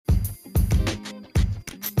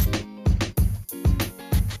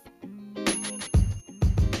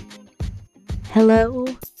Hello.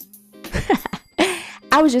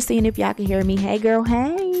 I was just seeing if y'all can hear me. Hey, girl.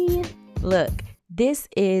 Hey. Look, this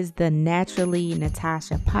is the Naturally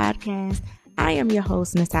Natasha podcast. I am your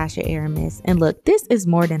host, Natasha Aramis. And look, this is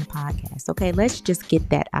more than a podcast, okay? Let's just get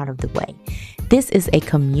that out of the way. This is a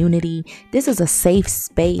community. This is a safe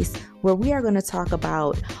space where we are going to talk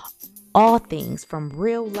about all things from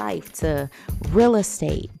real life to real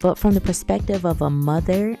estate, but from the perspective of a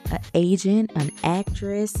mother, an agent, an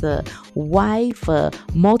actress, a wife, a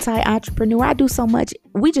multi-entrepreneur. I do so much.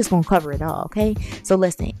 We just gonna cover it all, okay? So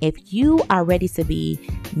listen, if you are ready to be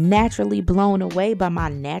naturally blown away by my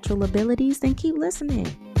natural abilities, then keep listening.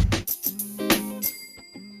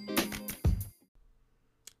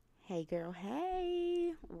 Hey girl,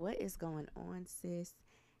 hey. What is going on, sis?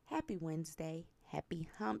 Happy Wednesday. Happy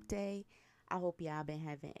hump day. I hope y'all been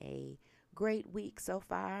having a great week so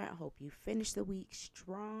far. I hope you finished the week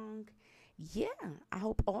strong. Yeah, I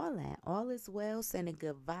hope all is well. Sending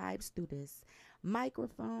good vibes through this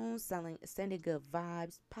microphone, sending good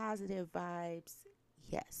vibes, positive vibes.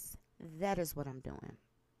 Yes, that is what I'm doing.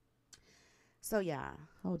 So yeah,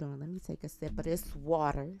 hold on. Let me take a sip of this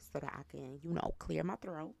water so that I can, clear my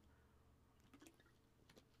throat.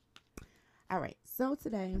 All right. So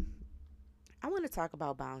today I want to talk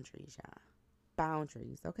about boundaries, y'all.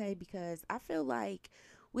 Boundaries, okay? Because I feel like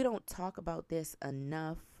we don't talk about this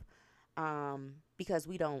enough because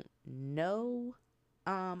we don't know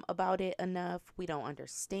about it enough. We don't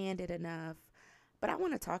understand it enough. But I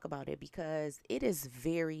want to talk about it because it is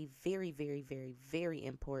very, very, very, very, very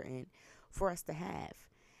important for us to have.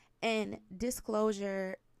 And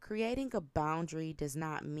disclosure, creating a boundary does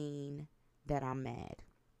not mean that I'm mad.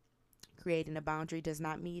 Creating a boundary does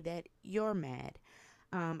not mean that you're mad.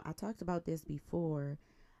 I talked about this before.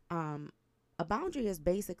 Um, a boundary is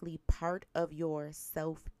basically part of your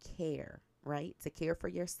self care, right? To care for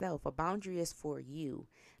yourself. A boundary is for you,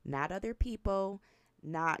 not other people,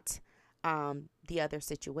 not the other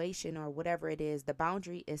situation or whatever it is. The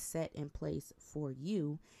boundary is set in place for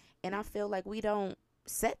you. And I feel like we don't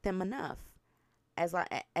set them enough. As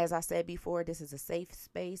I said before, this is a safe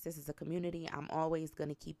space. This is a community. I'm always going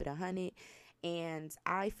to keep it 100. And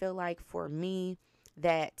I feel like for me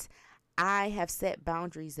that I have set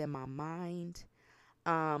boundaries in my mind,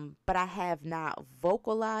 but I have not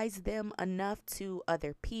vocalized them enough to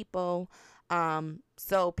other people.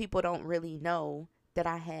 So people don't really know that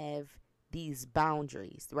I have these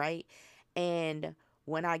boundaries, right? And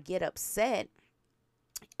when I get upset,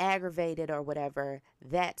 aggravated or whatever,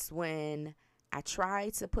 that's when I try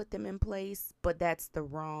to put them in place, but that's the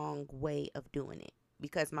wrong way of doing it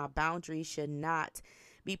because my boundaries should not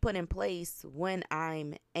be put in place when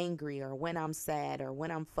I'm angry or when I'm sad or when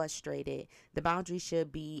I'm frustrated. The boundary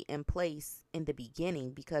should be in place in the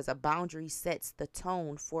beginning because a boundary sets the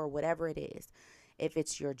tone for whatever it is. If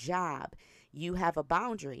it's your job, you have a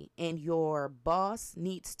boundary and your boss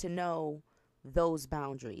needs to know those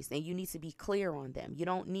boundaries and you need to be clear on them. You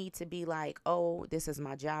don't need to be like, oh, this is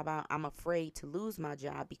my job. I'm afraid to lose my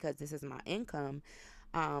job because this is my income.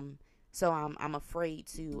 So I'm afraid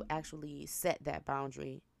to actually set that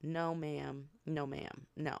boundary. No, ma'am. No, ma'am.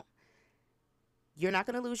 No. You're not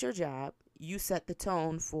going to lose your job. You set the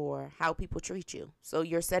tone for how people treat you. So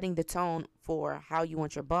you're setting the tone for how you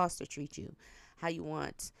want your boss to treat you, how you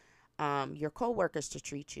want your coworkers to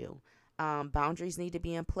treat you. Boundaries need to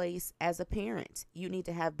be in place as a parent. You need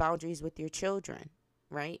to have boundaries with your children,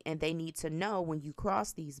 right? And they need to know when you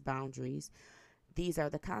cross these boundaries, these are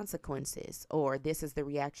the consequences, or this is the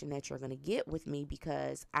reaction that you're going to get with me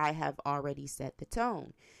because I have already set the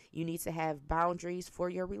tone. You need to have boundaries for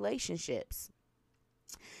your relationships.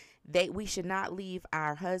 We should not leave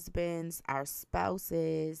our husbands, our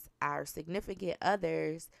spouses, our significant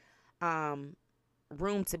others um,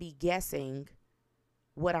 room to be guessing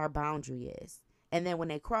what our boundary is. And then when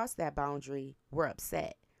they cross that boundary, we're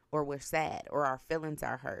upset or we're sad or our feelings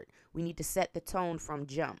are hurt. We need to set the tone from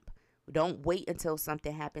jump. Don't wait until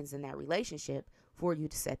something happens in that relationship for you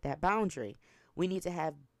to set that boundary. We need to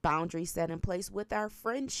have boundaries set in place with our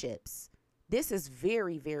friendships. This is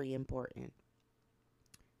very, very important.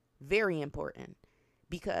 Very important.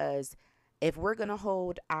 Because if we're going to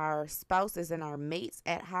hold our spouses and our mates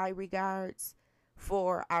at high regards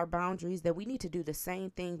for our boundaries, then we need to do the same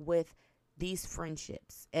thing with these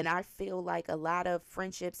friendships. And I feel like a lot of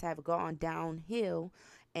friendships have gone downhill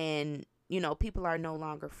and people are no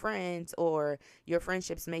longer friends, or your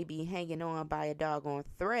friendships may be hanging on by a doggone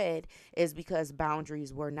thread, is because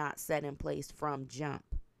boundaries were not set in place from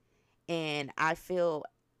jump. And I feel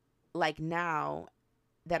like now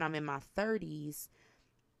that I'm in my 30s,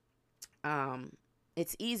 um,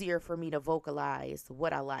 it's easier for me to vocalize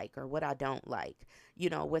what I like or what I don't like,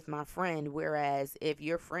 with my friend. Whereas if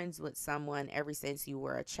you're friends with someone ever since you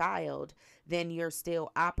were a child, then you're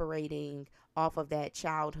still operating off of that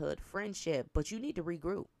childhood friendship, but you need to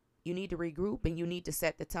regroup. You need to regroup and you need to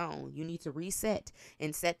set the tone. You need to reset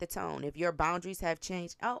and set the tone. If your boundaries have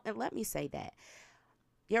changed, oh, and let me say that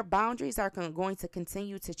your boundaries are going to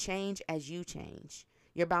continue to change as you change.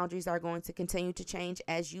 Your boundaries are going to continue to change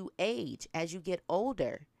as you age, as you get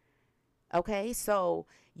older. Okay, so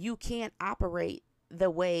you can't operate the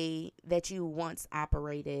way that you once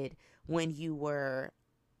operated when you were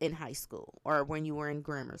in high school or when you were in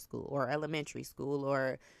grammar school or elementary school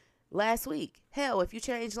or last week. Hell, if you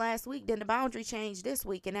changed last week, then the boundary changed this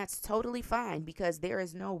week, and that's totally fine because there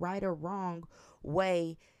is no right or wrong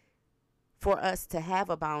way for us to have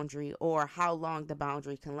a boundary or how long the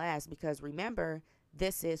boundary can last. Because remember,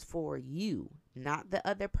 this is for you, not the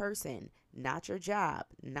other person, not your job,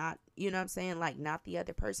 not, you know what I'm saying? Like, not the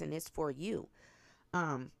other person. It's for you.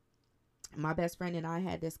 My best friend and I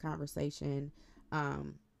had this conversation,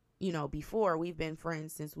 before. We've been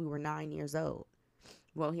friends since we were 9 years old.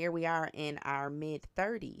 Well, here we are in our mid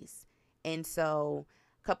 30s. And so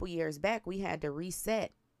a couple years back, we had to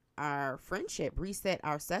reset our friendship, reset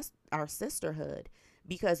our sisterhood,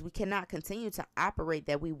 because we cannot continue to operate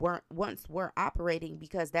that we weren't once were operating,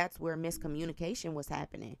 because that's where miscommunication was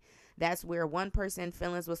happening. That's where one person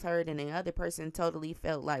feelings was hurt and the other person totally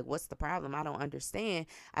felt like, what's the problem? I don't understand.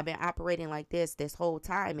 I've been operating like this whole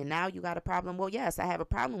time, and now you got a problem. Well, yes, I have a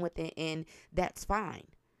problem with it, and that's fine.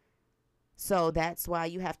 So that's why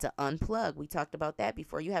you have to unplug. We talked about that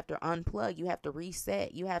before. You have to unplug. You have to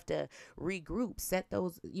reset. You have to regroup. Set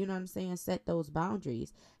those, set those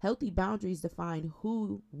boundaries. Healthy boundaries define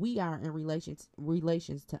who we are in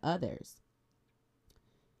relations to others.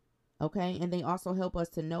 Okay? And they also help us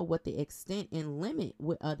to know what the extent and limit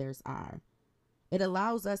with others are. It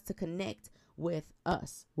allows us to connect with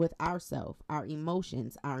us, with ourselves, our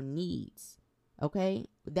emotions, our needs. Okay?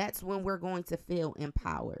 That's when we're going to feel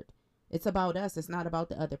empowered. It's about us. It's not about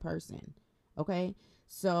the other person. Okay.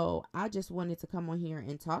 So I just wanted to come on here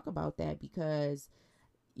and talk about that because,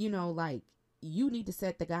 you need to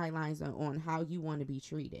set the guidelines on how you want to be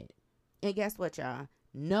treated. And guess what, y'all?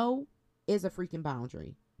 No is a freaking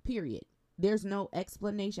boundary. Period. There's no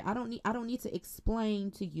explanation. I don't need to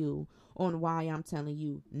explain to you on why I'm telling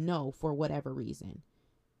you no for whatever reason.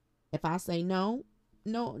 If I say no,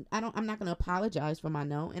 I'm not going to apologize for my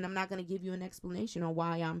no, and I'm not going to give you an explanation on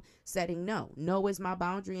why I'm setting no. No is my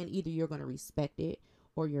boundary, and either you're going to respect it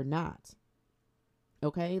or you're not.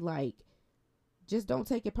 Okay? Like, just don't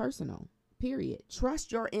take it personal. Period.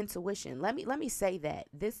 Trust your intuition. Let me say that.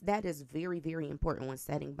 That is very, very important when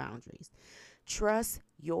setting boundaries. Trust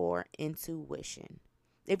your intuition.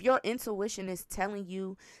 If your intuition is telling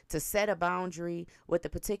you to set a boundary with a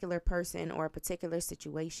particular person or a particular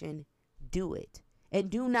situation, do it. And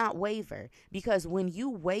do not waver, because when you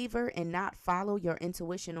waver and not follow your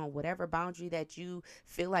intuition on whatever boundary that you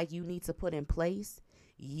feel like you need to put in place,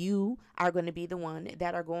 you are going to be the one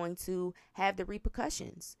that are going to have the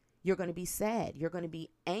repercussions. You're going to be sad. You're going to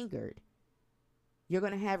be angered. You're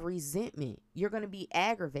going to have resentment. You're going to be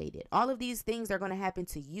aggravated. All of these things are going to happen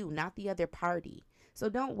to you, not the other party. So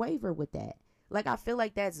don't waver with that. Like, I feel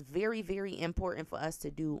like that's very, very important for us to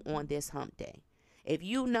do on this hump day. If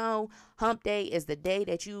you know hump day is the day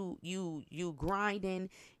that you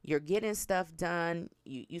grinding, you're getting stuff done,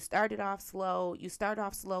 you started off slow, you start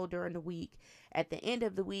off slow during the week. At the end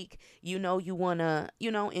of the week, you want to,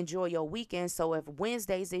 enjoy your weekend. So if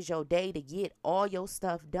Wednesdays is your day to get all your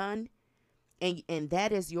stuff done, and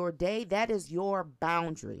that is your day, that is your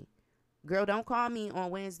boundary. Girl, don't call me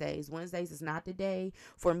on Wednesdays. Wednesdays is not the day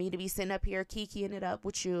for me to be sitting up here kikiing it up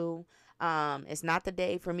with you. It's not the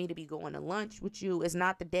day for me to be going to lunch with you. It's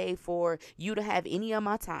not the day for you to have any of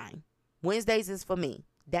my time. Wednesdays is for me.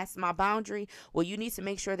 That's my boundary. Well, you need to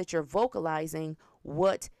make sure that you're vocalizing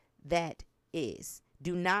what that is.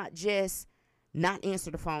 Do not just not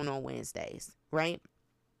answer the phone on Wednesdays, right?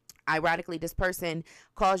 Ironically, this person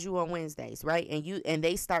calls you on Wednesdays, right? And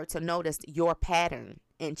they start to notice your pattern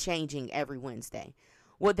and changing every Wednesday.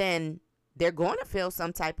 Well, then they're going to feel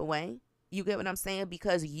some type of way. You get what I'm saying?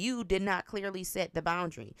 Because you did not clearly set the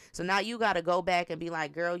boundary. So now you got to go back and be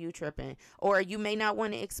like, girl, you tripping. Or you may not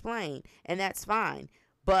want to explain, and that's fine.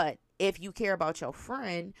 But if you care about your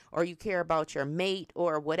friend or you care about your mate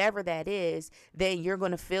or whatever that is, then you're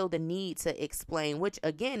going to feel the need to explain, which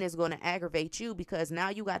again is going to aggravate you because now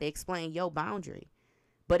you got to explain your boundary.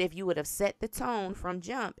 But if you would have set the tone from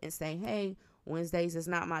jump and say, hey, Wednesdays is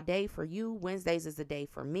not my day for you, Wednesdays is a day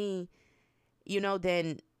for me,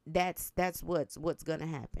 then That's what's gonna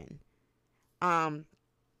happen. Um,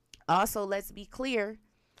 Also, let's be clear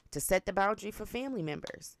to set the boundary for family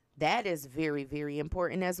members. That is very, very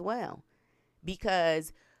important as well,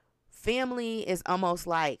 because family is almost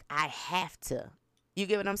like I have to. You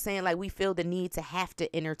get what I'm saying? Like we feel the need to have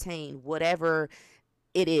to entertain whatever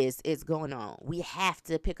it is going on. We have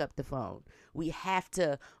to pick up the phone. We have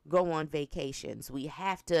to go on vacations. We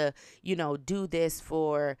have to, do this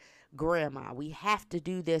for grandma. We have to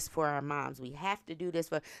do this for our moms. We have to do this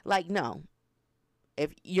for, like, no.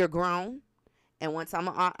 If you're grown and once I'm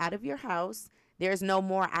out of your house, there's no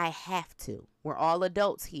more I have to. We're all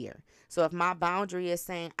adults here. So if my boundary is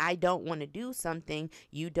saying I don't want to do something,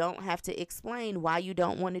 you don't have to explain why you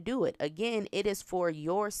don't want to do it. Again, it is for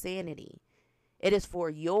your sanity. It is for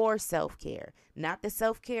your self-care, not the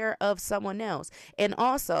self-care of someone else. And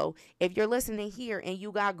also, if you're listening here and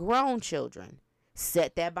you got grown children,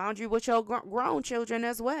 set that boundary with your grown children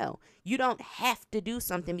as well. You don't have to do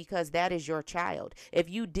something because that is your child. If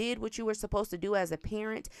you did what you were supposed to do as a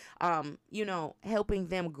parent, helping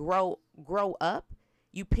them grow up,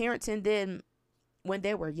 you parenting them when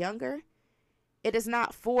they were younger, it is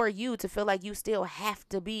not for you to feel like you still have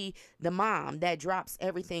to be the mom that drops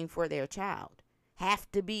everything for their child.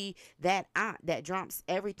 Have to be that aunt that drops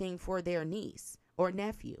everything for their niece or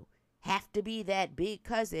nephew. Have to be that big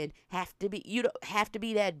cousin. You don't have to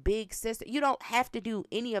be that big sister. You don't have to do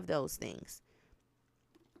any of those things.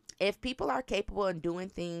 If people are capable of doing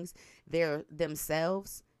things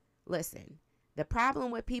themselves, listen. The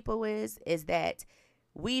problem with people is that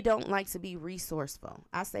we don't like to be resourceful.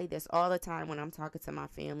 I say this all the time when I'm talking to my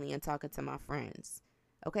family and talking to my friends.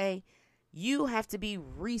 Okay? You have to be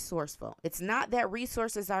resourceful. It's not that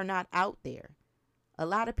resources are not out there. A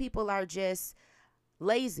lot of people are just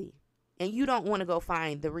lazy and you don't want to go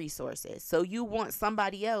find the resources. So you want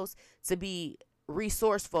somebody else to be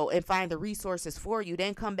resourceful and find the resources for you,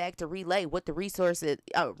 then come back to relay the resources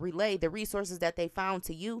that they found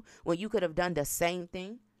to you when you could have done the same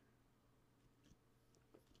thing.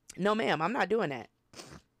 No, ma'am, I'm not doing that.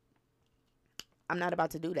 I'm not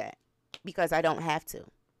about to do that because I don't have to.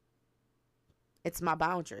 It's my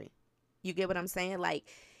boundary. You get what I'm saying? Like,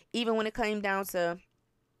 even when it came down to,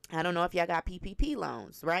 I don't know if y'all got PPP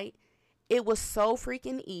loans, right? It was so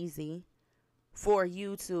freaking easy for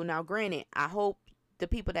you to, now granted, I hope the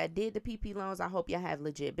people that did the PP loans, I hope y'all have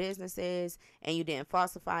legit businesses and you didn't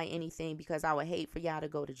falsify anything, because I would hate for y'all to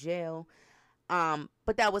go to jail.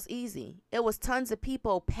 But that was easy. It was tons of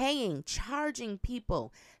people charging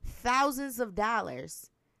people thousands of dollars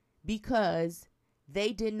because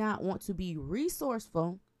they did not want to be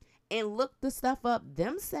resourceful and look the stuff up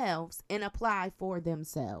themselves and apply for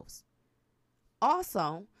themselves.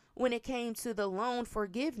 Also, when it came to the loan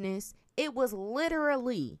forgiveness, it was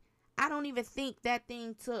literally, I don't even think that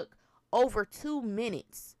thing took over 2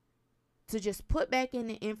 minutes to just put back in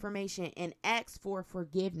the information and ask for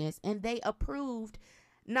forgiveness. And they approved,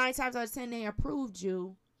 9 times out of 10, they approved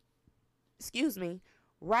you,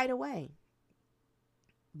 right away.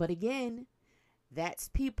 But again, that's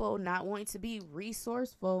people not wanting to be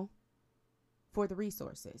resourceful for the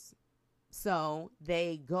resources. So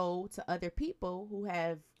they go to other people who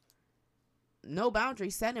have no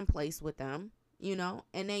boundaries set in place with them,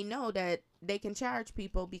 and they know that they can charge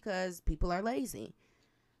people because people are lazy.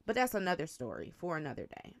 But that's another story for another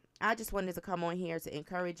day. I just wanted to come on here to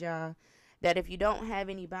encourage y'all that if you don't have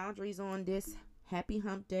any boundaries on this happy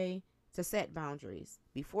hump day, to set boundaries.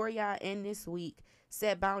 Before y'all end this week,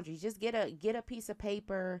 set boundaries. Just get a piece of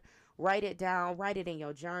paper, write it down, write it in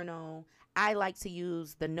your journal. I like to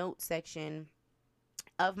use the note section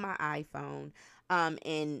of my iPhone.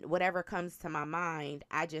 And whatever comes to my mind,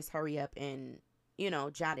 I just hurry up and,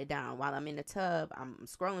 jot it down. While I'm in the tub, I'm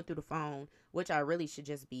scrolling through the phone, which I really should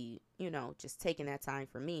just be, just taking that time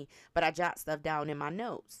for me. But I jot stuff down in my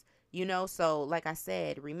notes. So like I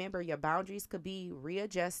said, remember your boundaries could be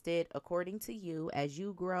readjusted according to you. As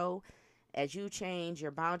you grow, as you change,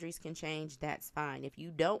 your boundaries can change. That's fine. If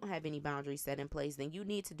you don't have any boundaries set in place, then you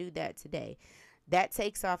need to do that today. That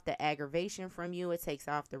takes off the aggravation from you. It takes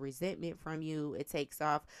off the resentment from you. It takes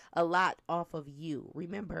off a lot off of you.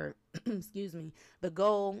 Remember, the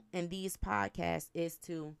goal in these podcasts is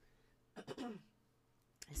to,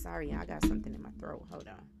 sorry, I got something in my throat. Hold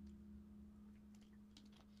on.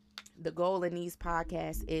 The goal in these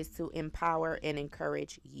podcasts is to empower and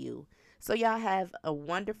encourage you. So y'all have a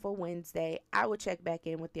wonderful Wednesday. I will check back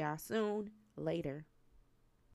in with y'all soon. Later.